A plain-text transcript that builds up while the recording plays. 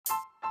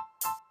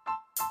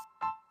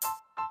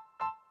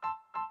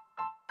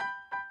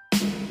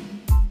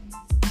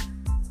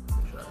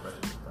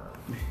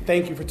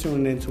Thank you for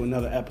tuning in to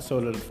another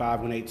episode of the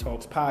 518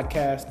 Talks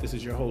podcast. This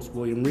is your host,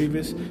 William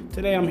Rivas.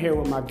 Today I'm here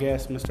with my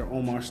guest, Mr.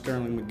 Omar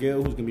Sterling McGill,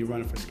 who's going to be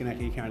running for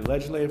Schenectady County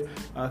Legislative.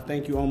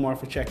 Thank you, Omar,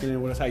 for checking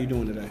in with us. How you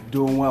doing today?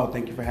 Doing well.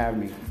 Thank you for having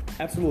me.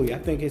 Absolutely. I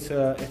think it's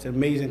an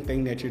amazing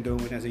thing that you're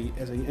doing as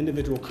an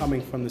individual coming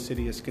from the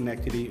city of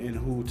Schenectady and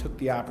who took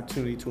the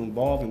opportunity to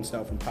involve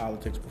himself in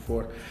politics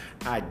before.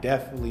 I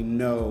definitely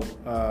know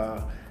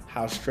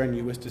how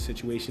strenuous the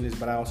situation is,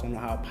 but I also know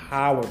how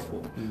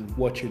powerful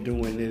what you're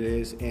doing it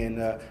is,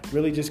 and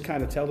really just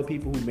kind of tell the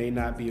people who may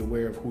not be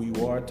aware of who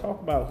you are, talk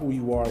about who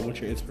you are and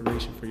what's your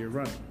inspiration for your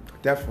run.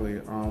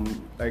 Definitely.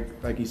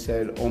 Like he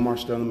said, Omar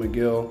Sterling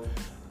McGill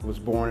was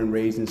born and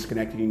raised in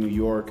Schenectady, New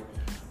York.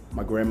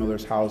 My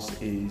grandmother's house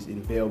is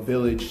in Vale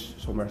Village,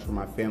 so much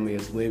where my family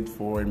has lived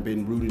for and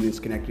been rooted in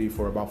Schenectady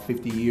for about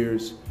 50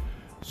 years.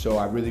 So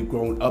I've really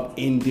grown up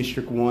in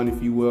District 1,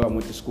 if you will. I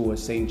went to school at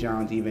St.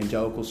 John's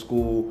Evangelical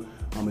School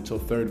until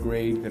 3rd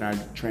grade. Then I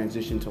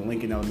transitioned to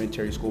Lincoln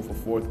Elementary School for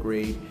 4th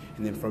grade.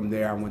 And then from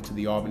there, I went to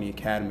the Albany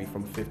Academy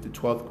from 5th to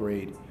 12th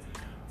grade.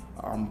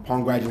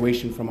 Upon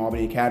graduation from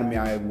Albany Academy,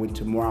 I went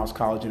to Morehouse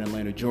College in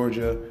Atlanta,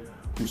 Georgia,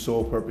 whose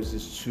sole purpose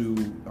is to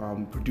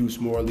produce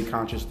morally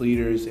conscious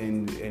leaders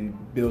and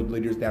build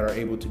leaders that are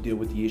able to deal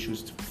with the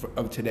issues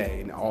of today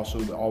and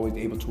also always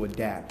able to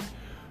adapt.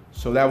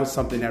 So that was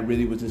something that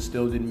really was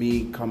instilled in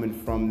me coming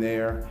from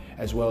there,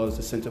 as well as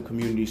a sense of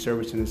community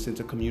service and a sense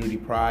of community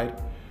pride.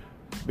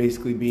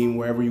 Basically being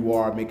wherever you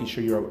are, making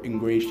sure you're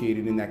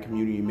ingratiated in that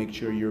community and make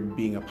sure you're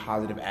being a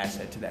positive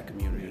asset to that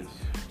community.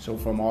 So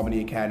from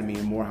Albany Academy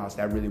and Morehouse,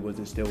 that really was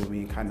instilled in me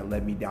and kind of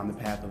led me down the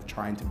path of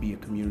trying to be a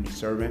community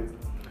servant.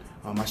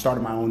 I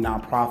started my own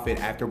nonprofit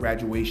after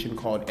graduation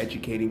called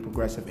Educating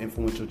Progressive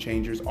Influential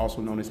Changers,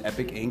 also known as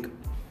EPIC Inc.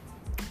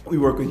 We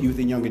work with youth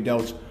and young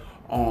adults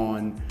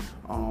on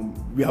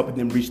helping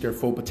them reach their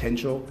full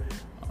potential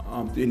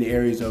in the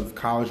areas of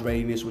college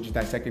readiness, which is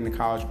dissecting the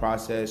college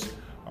process,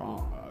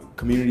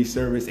 community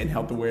service, and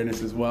health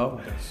awareness as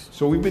well. Yes.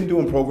 So we've been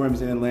doing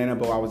programs in Atlanta,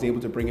 but I was able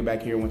to bring it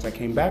back here once I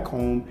came back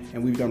home,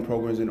 and we've done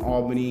programs in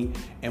Albany,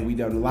 and we've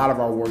done a lot of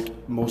our work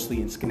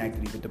mostly in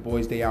Schenectady with the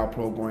Boys Day Out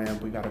program.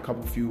 We've got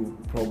a few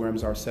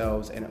programs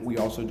ourselves, and we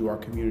also do our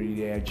community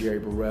day at Jerry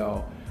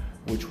Burrell,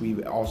 which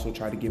we also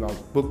try to give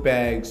out book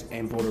bags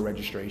and voter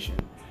registration.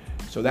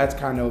 So that's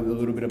kind of a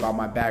little bit about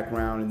my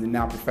background. And then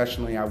now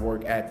professionally, I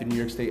work at the New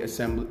York State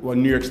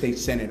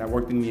Senate. I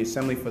worked in the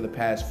Assembly for the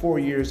past 4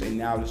 years, and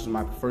now this is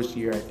my first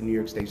year at the New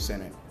York State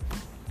Senate.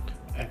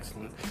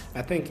 Excellent.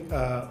 I think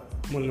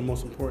one of the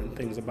most important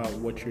things about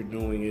what you're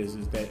doing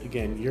is that,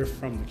 again, you're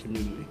from the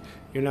community.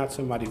 You're not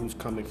somebody who's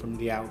coming from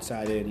the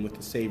outside in with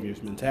the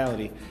savior's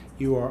mentality.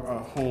 You are a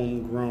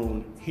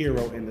homegrown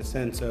hero in the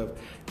sense of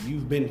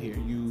you've been here.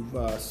 You've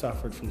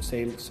suffered from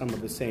some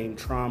of the same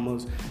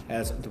traumas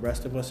as the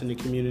rest of us in the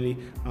community.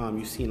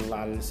 You've seen a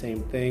lot of the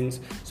same things.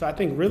 So I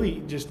think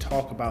really just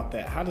talk about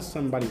that. How does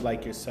somebody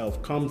like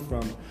yourself come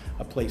from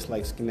a place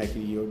like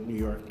Schenectady, New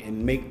York,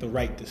 and make the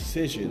right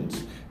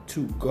decisions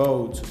to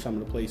go to some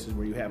of the places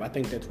where you have? I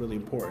think that's really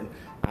important.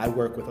 I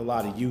work with a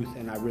lot of youth,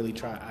 and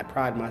I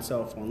pride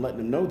myself on letting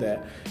them know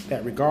that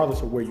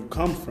regardless of where you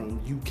come from,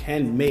 you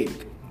can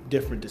make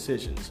different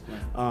decisions,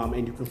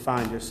 and you can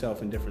find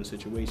yourself in different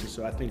situations.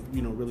 So I think,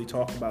 really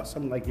talk about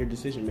something like your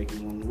decision making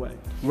along the way.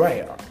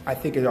 Right. I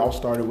think it all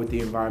started with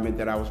the environment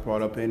that I was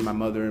brought up in. My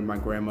mother and my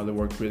grandmother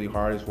worked really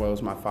hard, as well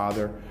as my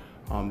father.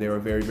 They were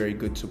a very, very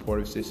good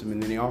supportive system,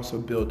 and then they also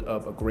built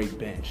up a great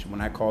bench.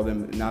 When I call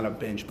them not a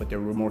bench, but they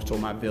were more so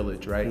my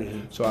village, right?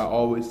 Mm-hmm.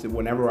 So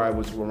whenever I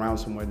was around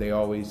somewhere, they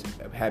always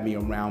had me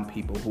around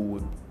people who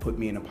would put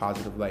me in a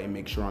positive light and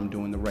make sure I'm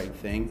doing the right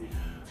thing.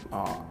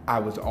 I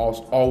was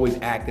always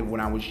active when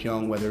I was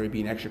young, whether it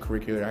be in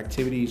extracurricular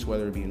activities,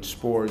 whether it be in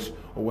sports,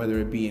 or whether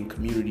it be in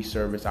community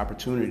service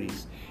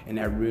opportunities. And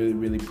that really,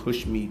 really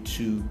pushed me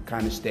to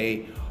kind of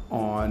stay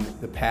on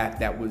the path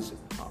that was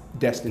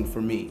destined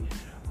for me.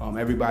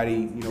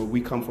 Everybody,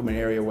 we come from an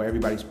area where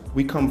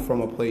we come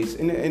from a place,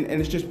 and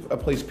it's just a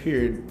place,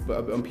 period,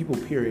 people,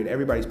 period.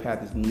 Everybody's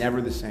path is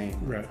never the same.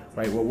 Right.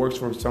 What works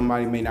for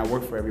somebody may not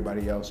work for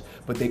everybody else,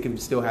 but they can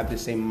still have the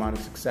same amount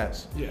of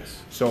success.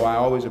 Yes. So I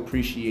always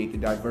appreciate the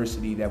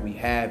diversity that we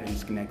have in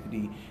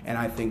Schenectady, and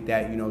I think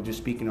that, just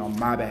speaking on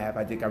my behalf,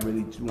 I think I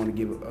really want to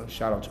give a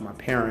shout out to my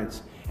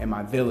parents and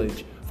my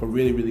village for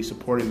really, really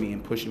supporting me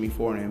and pushing me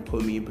forward and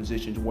putting me in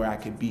positions where I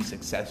could be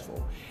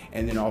successful.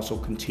 And then also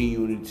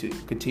continually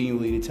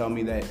to tell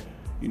me that,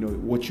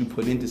 what you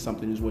put into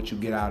something is what you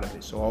get out of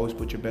it. So always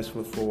put your best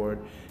foot forward,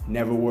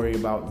 never worry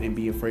about and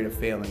be afraid of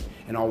failing,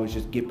 and always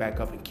just get back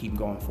up and keep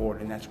going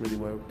forward. And that's really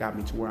what got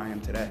me to where I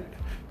am today.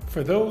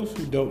 For those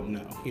who don't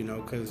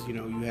know, because, you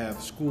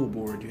have school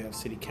board, you have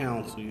city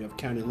council, you have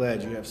county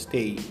ledge, you have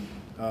state,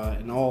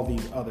 and all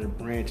these other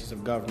branches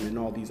of government and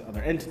all these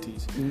other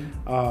entities.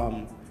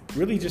 Mm-hmm.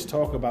 Really just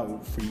talk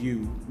about, for you,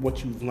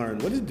 what you've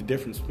learned. What is the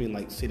difference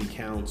between city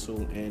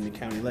council and the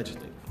county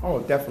legislature? Oh,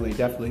 definitely.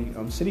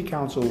 City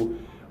council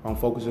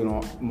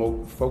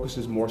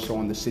focuses more so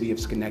on the city of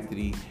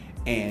Schenectady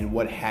and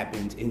what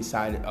happens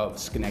inside of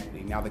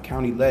Schenectady. Now, the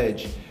county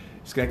ledge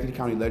Schenectady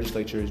County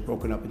Legislature is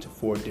broken up into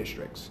 4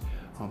 districts.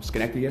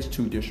 Schenectady has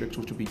 2 districts,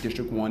 which will be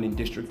District 1 and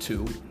District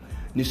 2.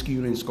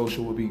 Niskayuna and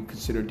Scotia will be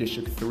considered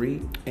District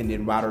 3, and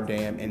then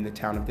Rotterdam and the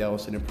town of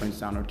Dellison and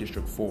Princetown are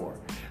District 4.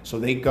 So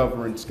they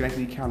govern,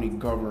 Schenectady County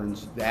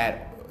governs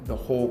the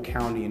whole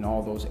county in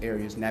all those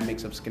areas, and that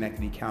makes up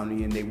Schenectady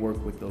County. And they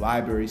work with the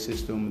library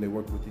system, they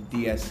work with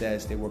the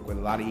DSS, they work with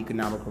a lot of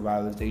economic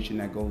revitalization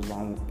that goes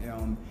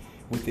on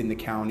within the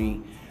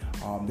county.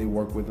 They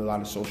work with a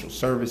lot of social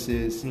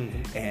services,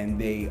 and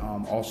they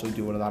also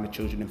deal with a lot of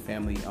children and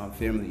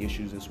family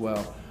issues as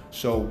well.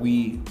 So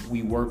we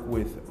work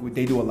with,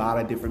 they do a lot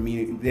of different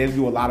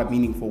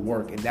meaningful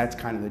work, and that's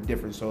kind of the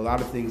difference. So a lot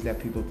of things that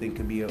people think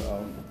could be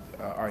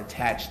are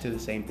attached to the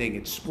same thing,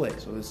 it's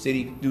split. So the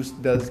city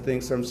does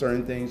some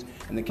certain things,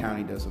 and the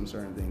county does some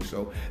certain things.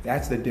 So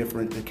that's the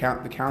difference.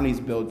 The county's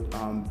built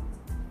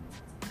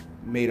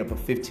made up of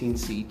 15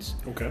 seats.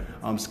 Okay.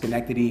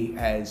 Schenectady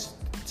has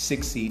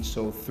 6 seats,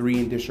 so 3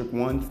 in District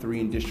 1, 3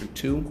 in District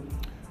 2.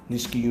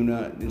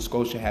 Niskayuna and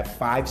Scotia have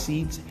 5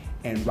 seats,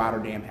 and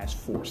Rotterdam has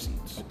 4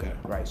 seats. Okay.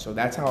 Right, so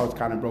that's how it's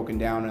kind of broken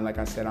down. And like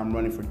I said, I'm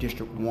running for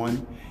District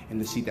 1,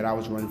 and the seat that I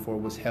was running for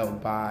was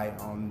held by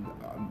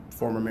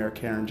former Mayor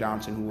Karen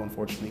Johnson, who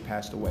unfortunately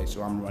passed away.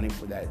 So I'm running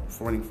for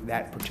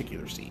that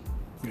particular seat.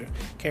 Yeah.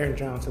 Karen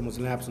Johnson was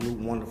an absolute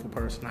wonderful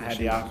person. I had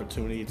the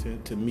opportunity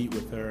to meet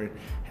with her and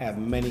have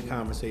many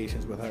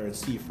conversations with her and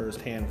see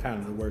firsthand kind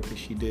of the work that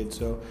she did.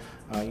 So,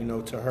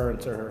 to her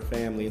and to her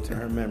family and to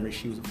her memory,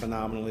 she was a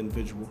phenomenal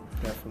individual.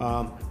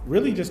 Definitely.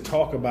 Really just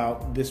talk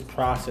about this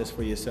process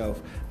for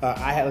yourself. Like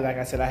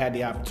I said, I had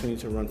the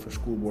opportunity to run for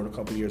school board a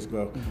couple years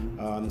ago.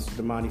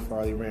 Mr. Damani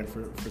Farley ran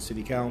for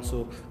city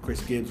council.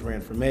 Chris Gibbs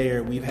ran for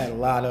mayor. We've had a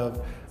lot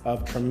of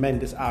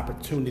tremendous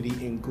opportunity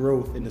and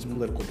growth in this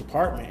political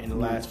department in the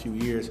last few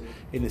years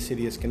in the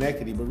city of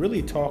Schenectady. But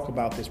really talk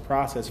about this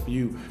process for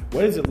you.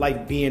 What is it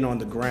like being on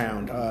the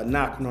ground,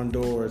 knocking on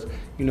doors,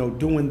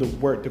 doing the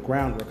work, the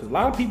groundwork? Because a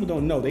lot of people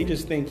don't know. They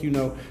just think,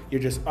 you're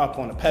just up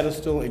on a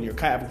pedestal and you're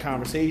having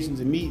conversations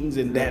and meetings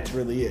and that's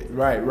really it.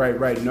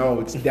 Right. No,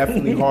 it's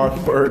definitely hard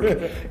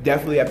work.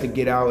 Definitely have to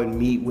get out and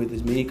meet with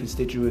as many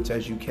constituents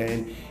as you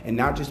can, and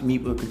not just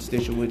meet with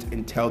constituents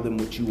and tell them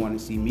what you want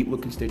to see. Meet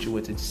with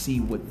constituents and see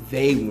what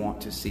they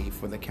want to see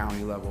for the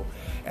county level.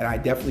 And I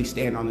definitely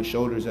stand on the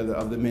shoulders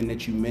of the men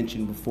that you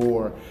mentioned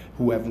before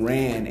who have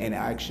ran and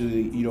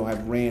actually,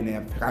 have ran and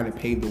have kind of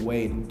paved the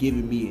way and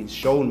given me and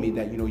shown me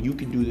that, you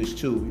can do this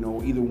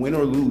too. Either win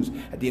or lose,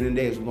 at the end of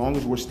the day, as long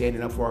as we're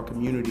standing up for our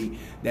community,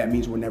 that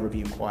means we're never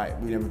being quiet.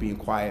 We're never being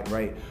quiet,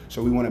 right?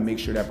 So we want to make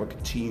sure that we're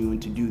continuing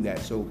to do that.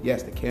 So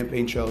yes, the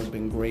campaign trail has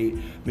been great.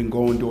 I've been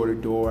going door to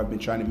door. I've been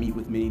trying to meet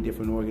with many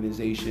different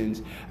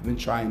organizations. I've been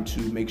trying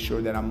to make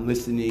sure that I'm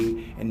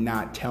listening and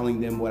not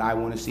telling them what I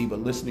want to see,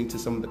 but listening to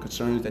some of the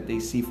concerns that they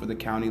see for the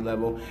county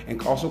level,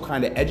 and also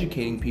kind of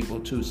educating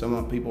people too.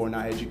 Some people are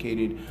not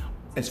educated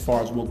as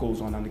far as what goes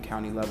on the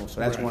county level.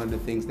 So that's one of the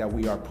things that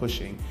we are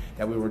pushing,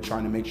 that we were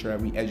trying to make sure that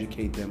we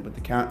educate them. But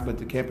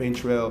the campaign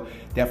trail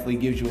definitely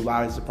gives you a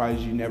lot of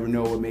surprises. You never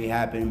know what may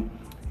happen.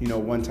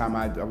 One time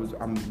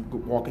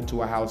I'm walking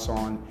to a house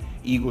on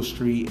Eagle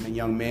Street, and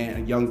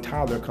a young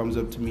toddler comes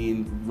up to me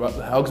and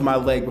hugs my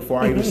leg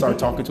before I even start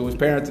talking to his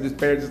parents. And his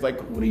parents is like,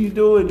 "What are you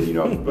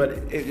doing?" But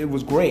it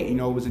was great. It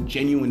was a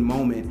genuine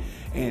moment,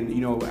 and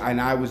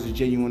and I was as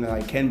genuine as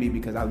I can be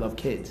because I love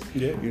kids.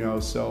 Yeah.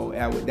 So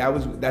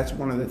that's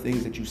one of the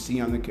things that you see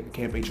on the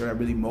campaign trail that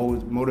really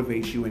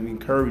motivates you and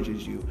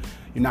encourages you.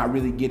 You're not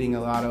really getting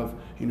a lot of,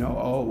 you're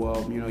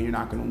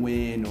not going to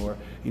win, or,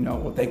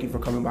 well, thank you for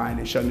coming by, and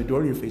then shutting the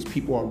door in your face.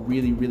 People are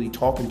really, really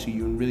talking to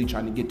you and really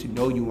trying to get to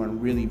know you and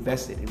really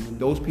vested. And when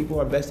those people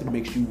are vested, it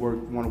makes you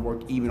want to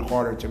work even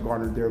harder to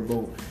garner their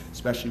vote,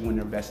 especially when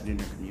they're vested in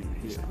their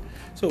community. Yeah.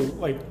 So,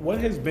 what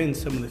has been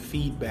some of the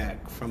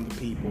feedback from the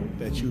people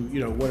that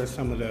what are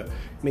some of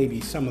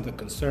the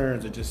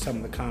concerns, or just some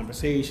of the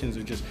conversations,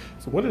 or just,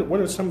 so what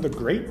are some of the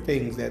great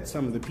things that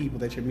some of the people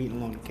that you're meeting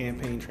along the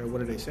campaign trail,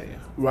 what are they saying?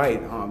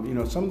 Right.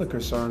 Some of the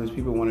concerns,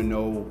 people want to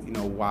know,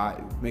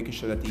 why, making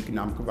sure that the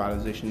economic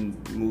revitalization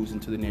moves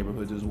into the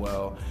neighborhoods as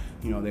well.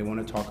 They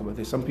want to talk about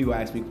this. Some people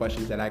ask me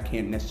questions that I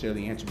can't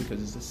necessarily answer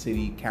because it's a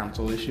city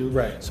council issue.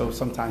 Right. So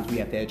sometimes we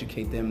have to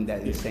educate them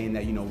that is saying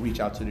that, reach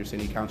out to their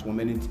city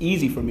councilwoman. It's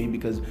easy for me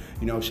because,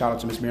 shout out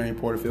to Miss Marion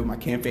Porterfield, my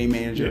campaign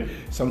manager. Yeah.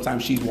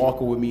 Sometimes she's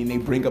walking with me and they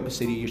bring up a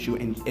city issue.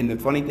 And the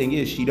funny thing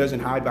is, she doesn't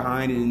hide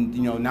behind and,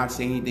 not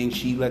say anything.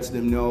 She lets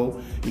them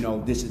know,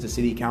 this is a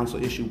city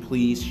council issue,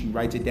 please. She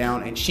writes it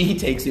down and she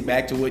takes it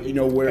back to what,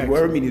 where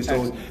we're meeting.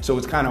 So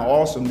it's kind of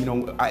awesome,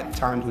 at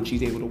times when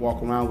she's able to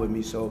walk around with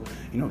me. So,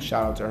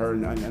 shout out to her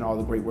and all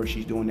the great work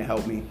she's doing to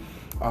help me.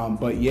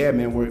 But yeah,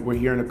 man, we're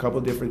hearing a couple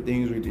different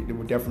things.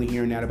 We're definitely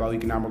hearing that about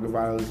economic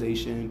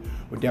revitalization.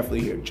 We're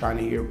definitely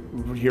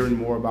hearing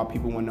more about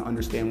people wanting to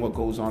understand what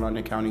goes on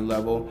the county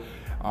level.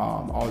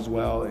 as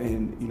well,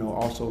 and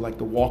also like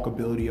the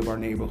walkability of our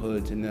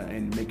neighborhoods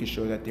and making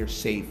sure that they're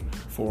safe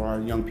for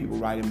our young people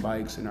riding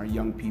bikes and our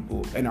young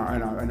people and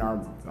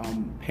our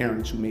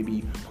parents who may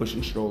be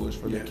pushing strollers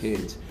for their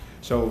kids.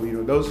 So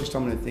those are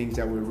some of the things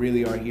that we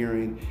really are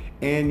hearing,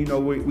 and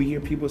we hear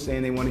people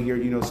saying they want to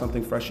hear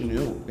something fresh and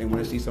new. They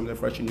want to see something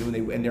fresh and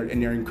new, and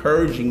they're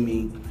encouraging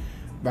me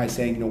by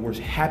saying, we're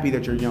happy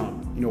that you're young.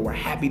 We're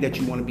happy that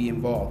you want to be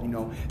involved.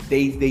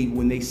 They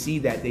when they see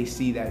that,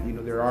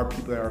 there are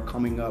people that are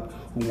coming up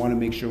who want to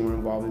make sure we're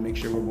involved and make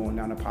sure we're going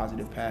down a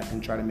positive path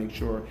and try to make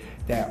sure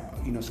that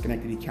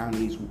Schenectady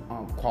County's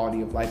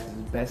quality of life is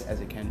as best as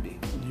it can be.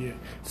 Yeah,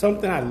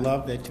 something I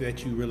love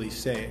that you really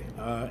say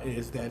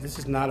is that this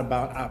is not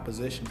about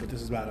opposition, but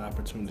this is about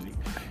opportunity.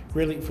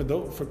 Really,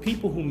 for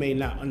people who may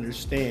not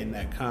understand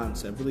that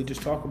concept, really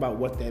just talk about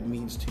what that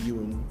means to you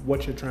and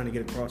what you're trying to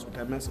get across with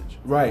that message.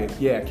 Right.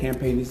 Yeah.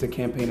 It's a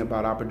campaign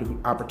about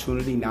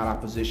opportunity, not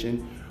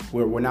opposition.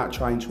 We're not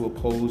trying to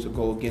oppose or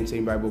go against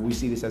anybody, but we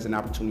see this as an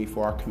opportunity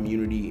for our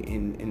community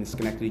in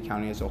Schenectady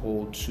County as a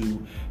whole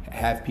to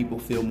have people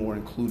feel more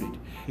included,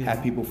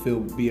 have people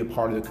be a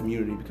part of the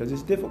community, because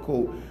it's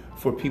difficult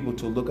for people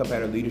to look up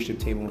at a leadership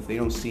table if they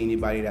don't see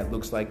anybody that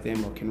looks like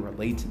them or can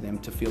relate to them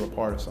to feel a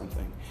part of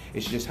something.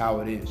 It's just how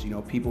it is.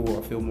 People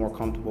will feel more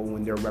comfortable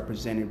when they're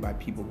represented by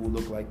people who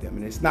look like them.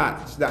 And it's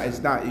not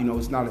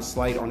a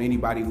slight on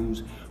anybody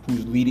who's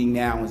leading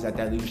now, is at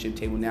that leadership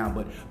table now,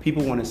 but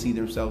people want to see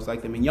themselves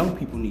like them, and young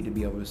people need to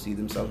be able to see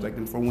themselves like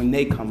them for when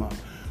they come up.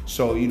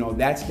 So,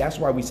 that's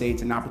why we say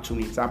it's an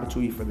opportunity. It's an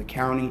opportunity for the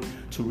county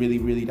to really,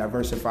 really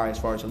diversify as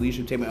far as the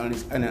leadership table,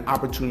 and an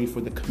opportunity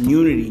for the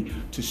community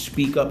to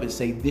speak up and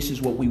say, this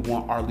is what we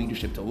want our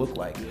leadership to look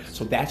like.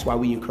 So that's why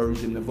we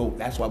encourage them to vote.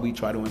 That's why we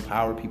try to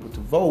empower people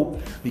to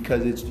vote,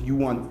 because we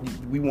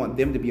want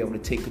them to be able to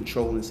take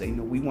control and say,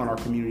 no, we want our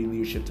community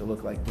leadership to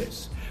look like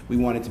this. We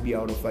want it to be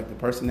able to reflect the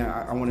person that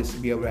I want us to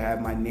be able to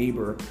have my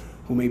neighbor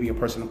who may be a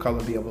person of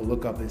color be able to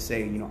look up and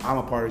say, I'm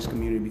a part of this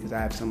community because I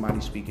have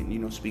somebody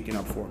speaking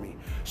up for me.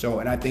 So,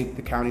 and I think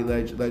the county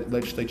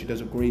legislature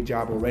does a great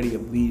job already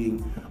of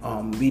leading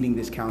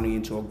this county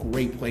into a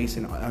great place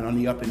and on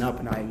the up and up.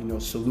 And I,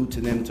 salute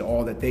to them, to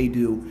all that they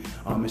do,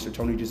 Mr.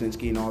 Tony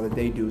Jasinski and all that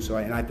they do. So,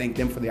 and I thank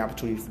them for the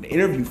opportunity for the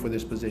interview for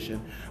this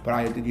position.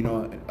 But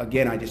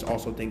again, I just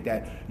also think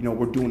that,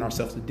 we're doing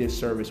ourselves a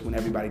disservice when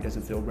everybody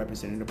doesn't feel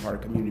represented a part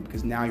of the community,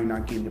 because now you're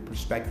not getting the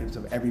perspectives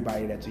of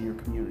everybody that's in your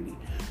community.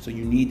 So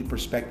you need the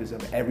perspectives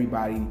of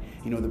everybody,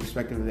 the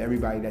perspective of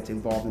everybody that's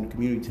involved in the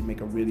community to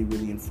make a really,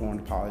 really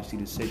informed policy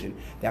decision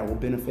that will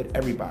benefit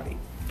everybody.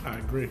 I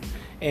agree.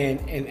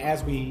 And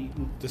as we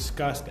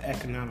discussed the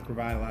economic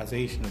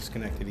revitalization of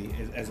Schenectady,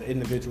 as an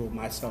individual,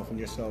 myself and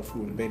yourself,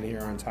 who have been here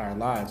our entire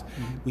lives,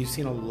 we've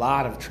seen a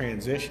lot of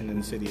transition in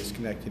the city of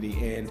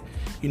Schenectady. And,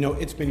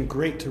 it's been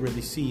great to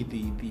really see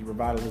the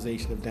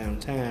revitalization of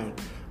downtown,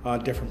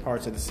 different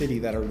parts of the city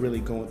that are really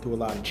going through a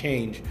lot of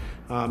change.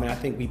 And I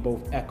think we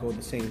both echo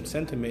the same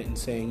sentiment in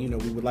saying,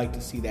 we would like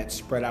to see that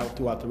spread out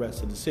throughout the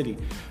rest of the city.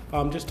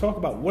 Just talk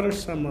about what are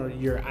some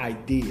of your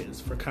ideas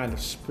for kind of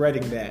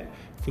spreading that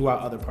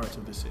throughout other parts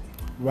of the city.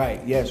 Right.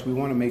 Yes, we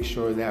want to make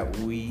sure that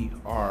we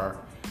are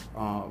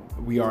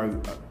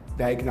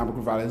that economic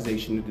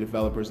revitalization, the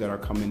developers that are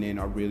coming in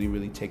are really,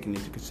 really taking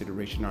into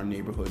consideration our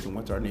neighborhoods and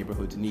what our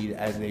neighborhoods need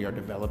as they are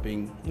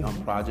developing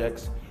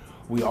projects.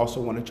 We also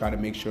want to try to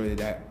make sure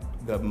that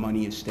the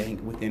money is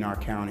staying within our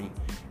county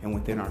and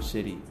within our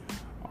city.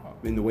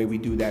 And the way we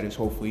do that is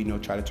hopefully,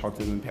 try to talk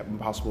to them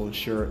possible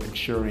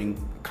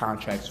ensuring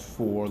contracts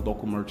for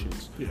local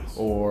merchants,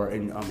 or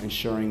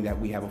ensuring that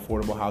we have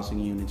affordable housing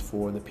units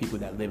for the people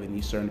that live in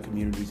these certain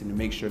communities, and to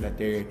make sure that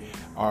they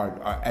are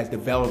as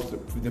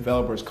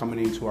developers coming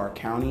into our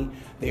county,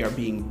 they are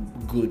being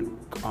good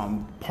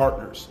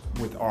partners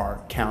with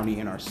our county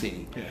and our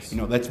city. Yes.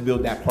 Let's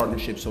build that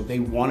partnership. So they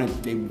don't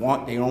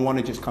want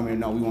to just come here.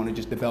 No, we want to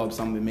just develop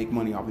something and make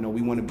money off.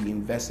 We want to be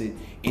invested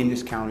in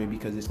this county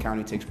because this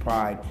county takes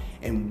pride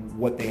in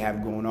what they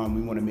have going on.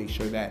 We want to make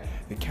sure that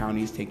the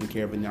county is taken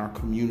care of and our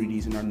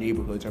communities and our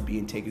neighborhoods are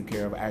being taken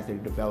care of as they're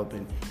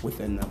developing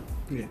within them.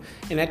 Yeah,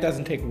 and that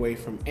doesn't take away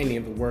from any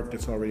of the work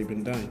that's already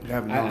been done.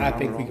 I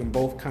think we can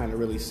both kind of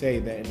really say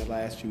that in the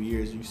last few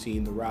years you've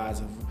seen the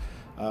rise of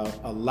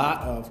a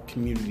lot of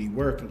community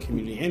work and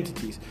community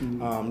entities.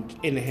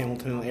 In the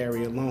Hamilton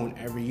area alone,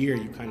 every year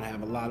you kind of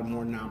have a lot of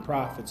more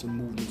nonprofits and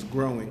movements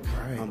growing.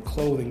 Right.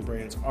 Clothing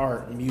brands,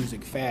 art,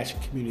 music, fashion,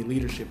 community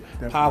leadership,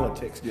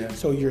 politics. Yeah.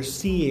 So you're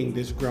seeing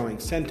this growing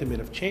sentiment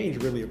of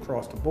change really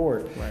across the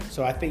board. Right.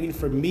 So I think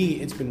for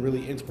me, it's been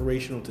really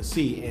inspirational to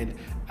see. And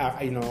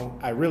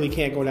I really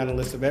can't go down the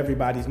list of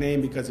everybody's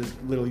name because there's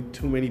literally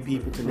too many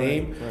people to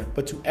name. Right.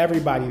 But to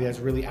everybody that's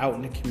really out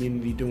in the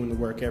community doing the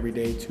work every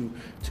day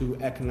to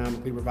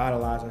economically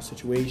revitalize our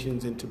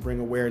situations and to bring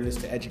awareness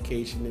to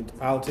education and to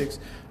politics,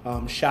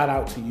 shout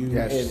out to you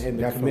and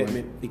the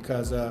commitment,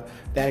 because that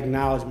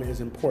acknowledgement is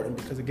important,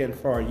 because again,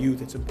 for our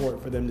youth, it's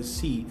important for them to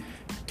see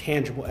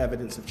tangible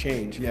evidence of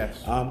change.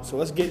 Yes. So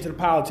let's get into the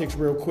politics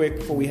real quick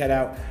before we head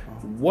out.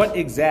 What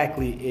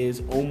exactly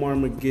is Omar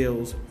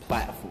McGill's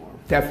platform?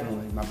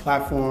 Definitely. My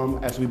platform,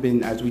 as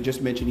we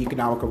just mentioned,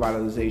 economic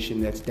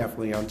revitalization, that's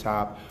definitely on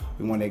top.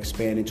 We want to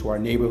expand into our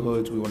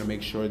neighborhoods. We want to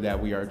make sure that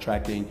we are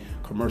attracting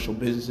commercial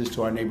businesses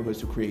to our neighborhoods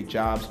to create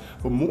jobs.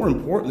 But more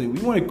importantly,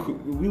 we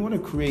want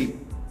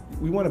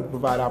to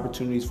provide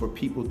opportunities for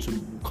people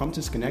to come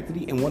to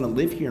Schenectady and want to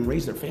live here and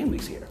raise their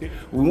families here. Yeah.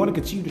 We want to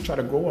continue to try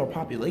to grow our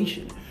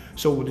population.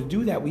 So to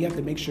do that, we have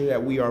to make sure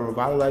that we are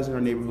revitalizing our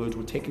neighborhoods.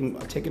 We're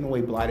taking away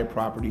blighted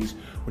properties.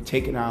 We're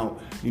taking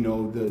out,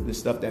 the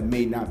stuff that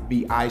may not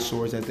be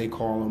eyesores, as they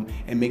call them,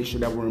 and making sure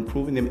that we're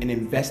improving them and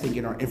investing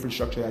in our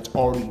infrastructure that's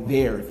already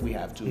there if we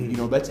have to.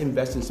 Let's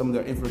invest in some of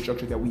the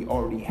infrastructure that we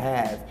already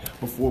have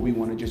before we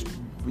want to just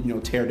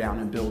tear down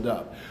and build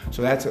up.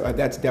 So that's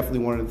definitely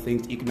one of the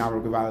things,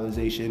 economic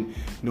revitalization.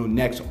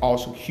 Next,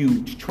 also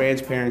huge,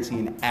 transparency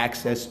and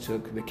access to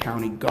the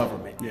county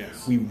government.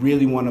 Yes. We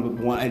really want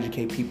to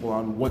educate people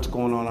on what's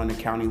going on the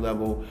county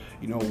level,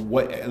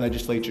 what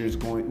legislation is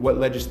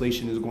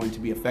going to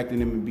be affecting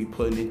them and be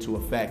put into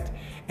effect,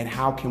 and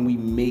how can we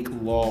make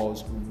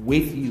laws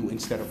with you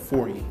instead of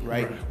for you,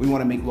 right? We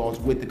want to make laws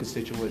with the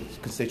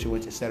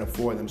constituents instead of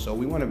for them. So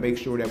we want to make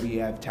sure that we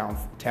have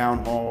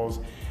town halls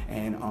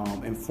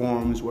and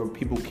forums where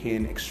people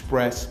can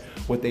express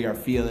what they are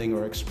feeling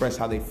or express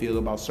how they feel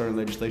about certain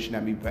legislation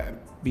that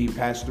being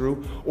passed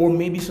through, or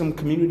maybe some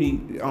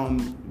community,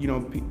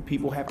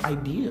 people have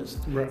ideas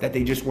that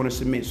they just want to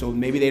submit. So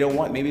maybe they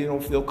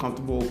don't feel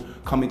comfortable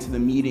coming to the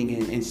meeting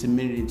and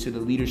submitting it to the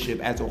leadership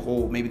as a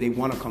whole. Maybe they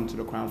want to come to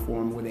the Crown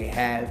Forum where they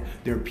have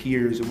their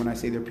peers, and when I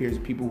say their peers,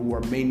 people who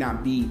may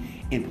not be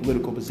in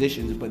political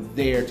positions, but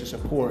there to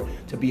support,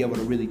 to be able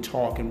to really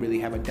talk and really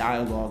have a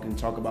dialogue and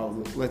talk about,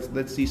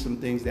 let's see some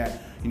things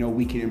that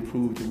we can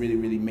improve to really,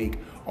 really make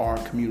our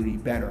community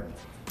better.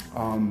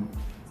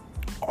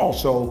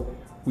 Also,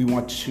 we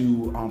want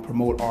to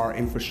promote our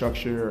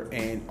infrastructure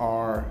and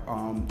our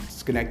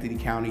Schenectady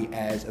County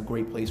as a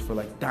great place for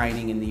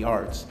dining and the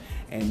arts,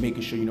 and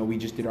making sure we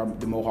just did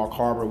the Mohawk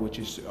Harbor, which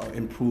is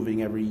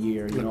improving every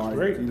year. It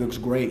looks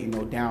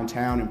great.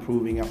 Downtown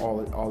improving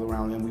all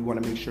around, and we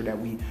want to make sure that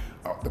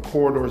the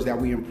corridors that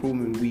we improve,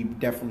 and we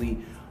definitely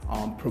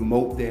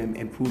promote them,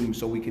 improve them,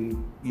 so we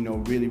can,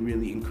 really,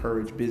 really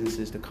encourage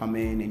businesses to come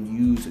in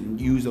and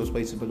use those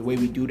places. But the way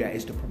we do that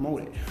is to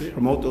promote it,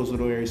 promote those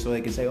little areas, so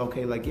they can say,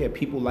 okay,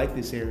 people like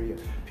this area.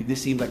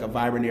 This seems like a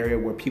vibrant area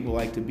where people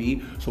like to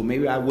be. So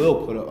maybe I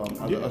will put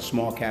a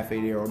small cafe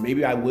there, or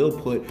maybe I will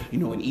put, an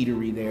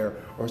eatery there,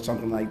 or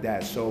something like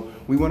that. So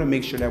we want to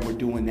make sure that we're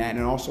doing that,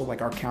 and also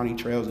our county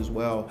trails as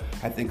well.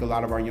 I think a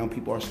lot of our young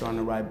people are starting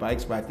to ride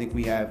bikes, but I think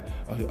we have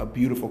a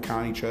beautiful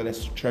county trail that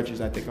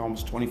stretches, I think,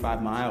 almost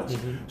 25 miles.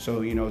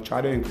 So,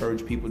 try to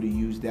encourage people to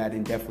use that,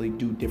 and definitely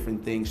do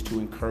different things to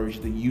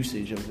encourage the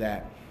usage of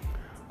that.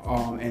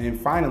 And then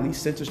finally,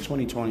 Census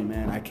 2020,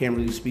 man, I can't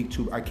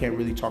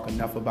really talk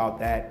enough about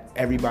that.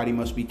 Everybody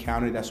must be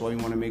counted. That's why we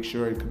want to make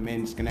sure and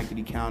commend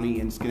Schenectady County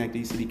and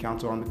Schenectady City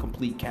Council on the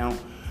complete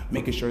count,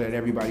 making sure that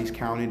everybody's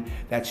counted.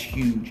 That's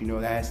huge.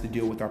 That has to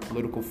deal with our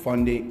political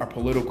funding, our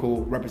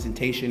political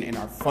representation, and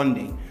our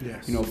funding.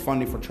 Yes.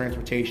 Funding for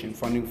transportation,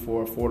 funding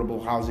for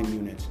affordable housing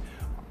units,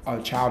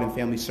 child and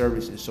family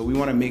services. So we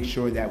want to make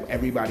sure that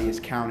everybody is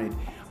counted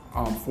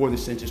for the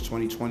Census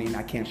 2020, and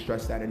I can't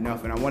stress that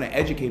enough. And I want to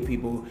educate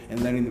people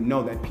and letting them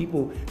know that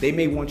they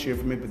may want your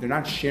information, but they're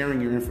not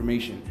sharing your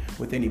information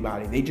with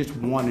anybody. They just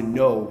want to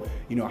know,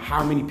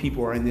 how many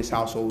people are in this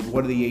household,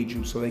 what are the age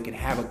groups, so they can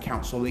have a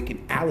count, so they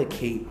can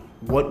allocate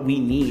what we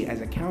need as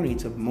a county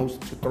to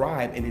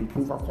thrive and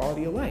improve our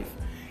quality of life.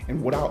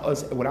 And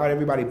without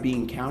everybody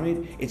being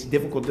counted, it's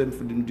difficult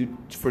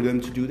for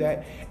them to do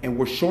that, and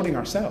we're shorting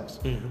ourselves.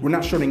 We're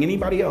not shorting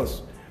anybody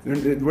else.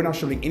 We're not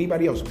shorting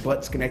anybody else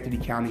but Schenectady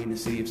County and the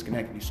city of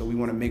Schenectady. So we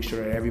want to make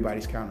sure that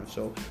everybody's counted.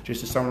 So just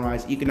to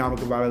summarize, economic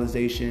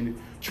revitalization,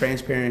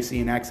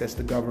 transparency and access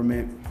to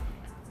government,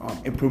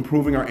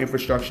 improving our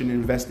infrastructure and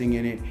investing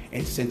in it,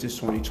 and Census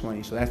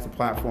 2020. So that's the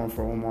platform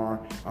for Omar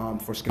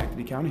for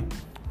Schenectady County.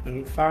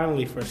 And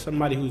finally, for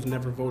somebody who's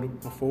never voted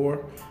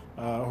before,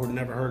 or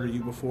never heard of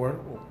you before,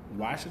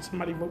 why should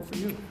somebody vote for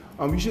you?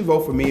 You should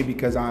vote for me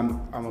because I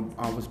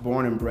was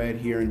born and bred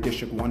here in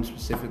District 1,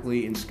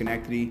 specifically in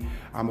Schenectady.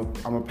 I'm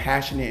a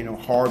passionate and a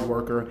hard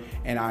worker,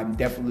 and I'm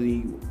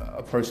definitely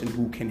a person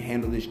who can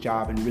handle this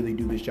job and really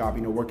do this job.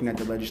 Working at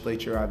the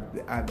legislature,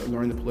 I've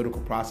learned the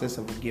political process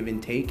of a give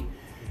and take.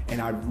 And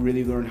I've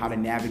really learned how to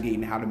navigate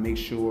and how to make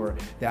sure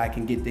that I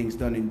can get things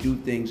done and do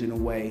things in a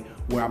way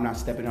where I'm not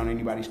stepping on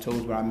anybody's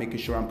toes, but I'm making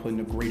sure I'm putting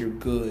the greater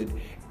good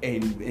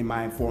in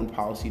my informed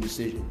policy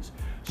decisions.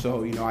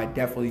 So, I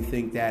definitely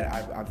think that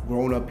I've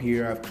grown up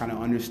here. I've kind of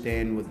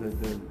understand with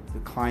the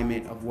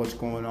climate of what's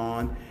going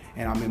on,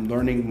 and I'm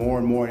learning more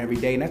and more every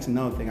day. And that's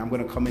another thing. I'm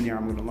going to come in there.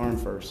 I'm going to learn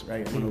first,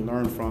 right? I'm going to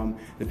learn from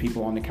the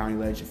people on the county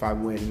ledge if I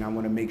win, and I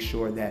want to make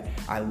sure that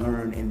I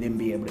learn and then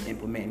be able to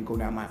implement and go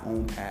down my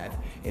own path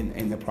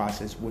in the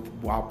process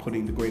while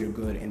putting the greater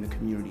good in the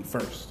community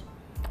first.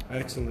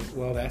 Excellent.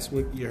 Well, that's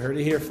what you heard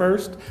it here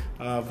first.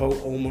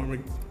 Vote Omar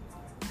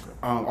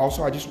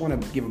Also, I just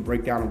want to give a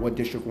breakdown of what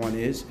District 1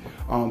 is.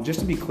 Just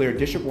to be clear,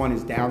 District 1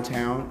 is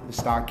downtown, the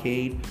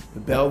Stockade, the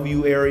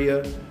Bellevue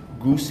area,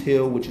 Goose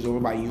Hill, which is over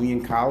by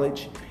Union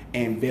College,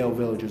 and Vale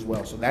Village as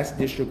well. So that's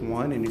District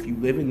 1, and if you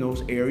live in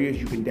those areas,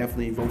 you can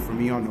definitely vote for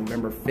me on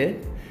November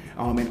 5th.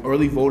 And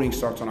early voting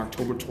starts on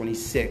October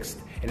 26th,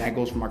 and that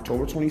goes from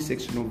October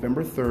 26th to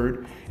November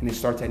 3rd, and it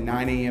starts at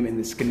 9 a.m. And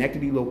the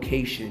Schenectady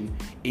location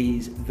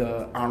is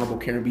the Honorable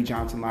Karen B.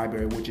 Johnson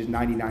Library, which is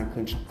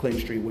 99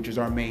 Clinton Street, which is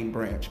our main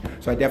branch.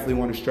 So I definitely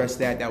want to stress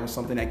that. That was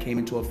something that came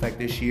into effect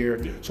this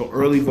year. So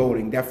early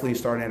voting definitely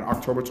starting at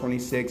October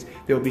 26th.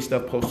 There will be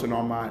stuff posted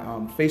on my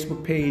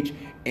Facebook page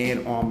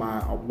and on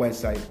my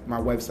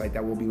website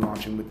that will be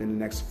launching within the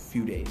next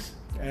few days.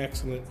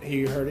 Excellent. Here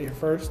you heard it here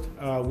first.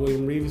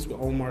 William Reeves with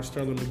Omar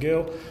Sterling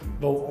McGill.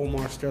 Vote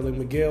Omar Sterling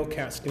McGill,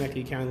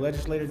 Schenectady County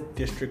Legislator,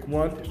 District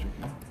 1.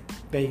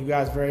 Thank you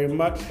guys very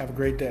much. Have a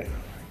great day.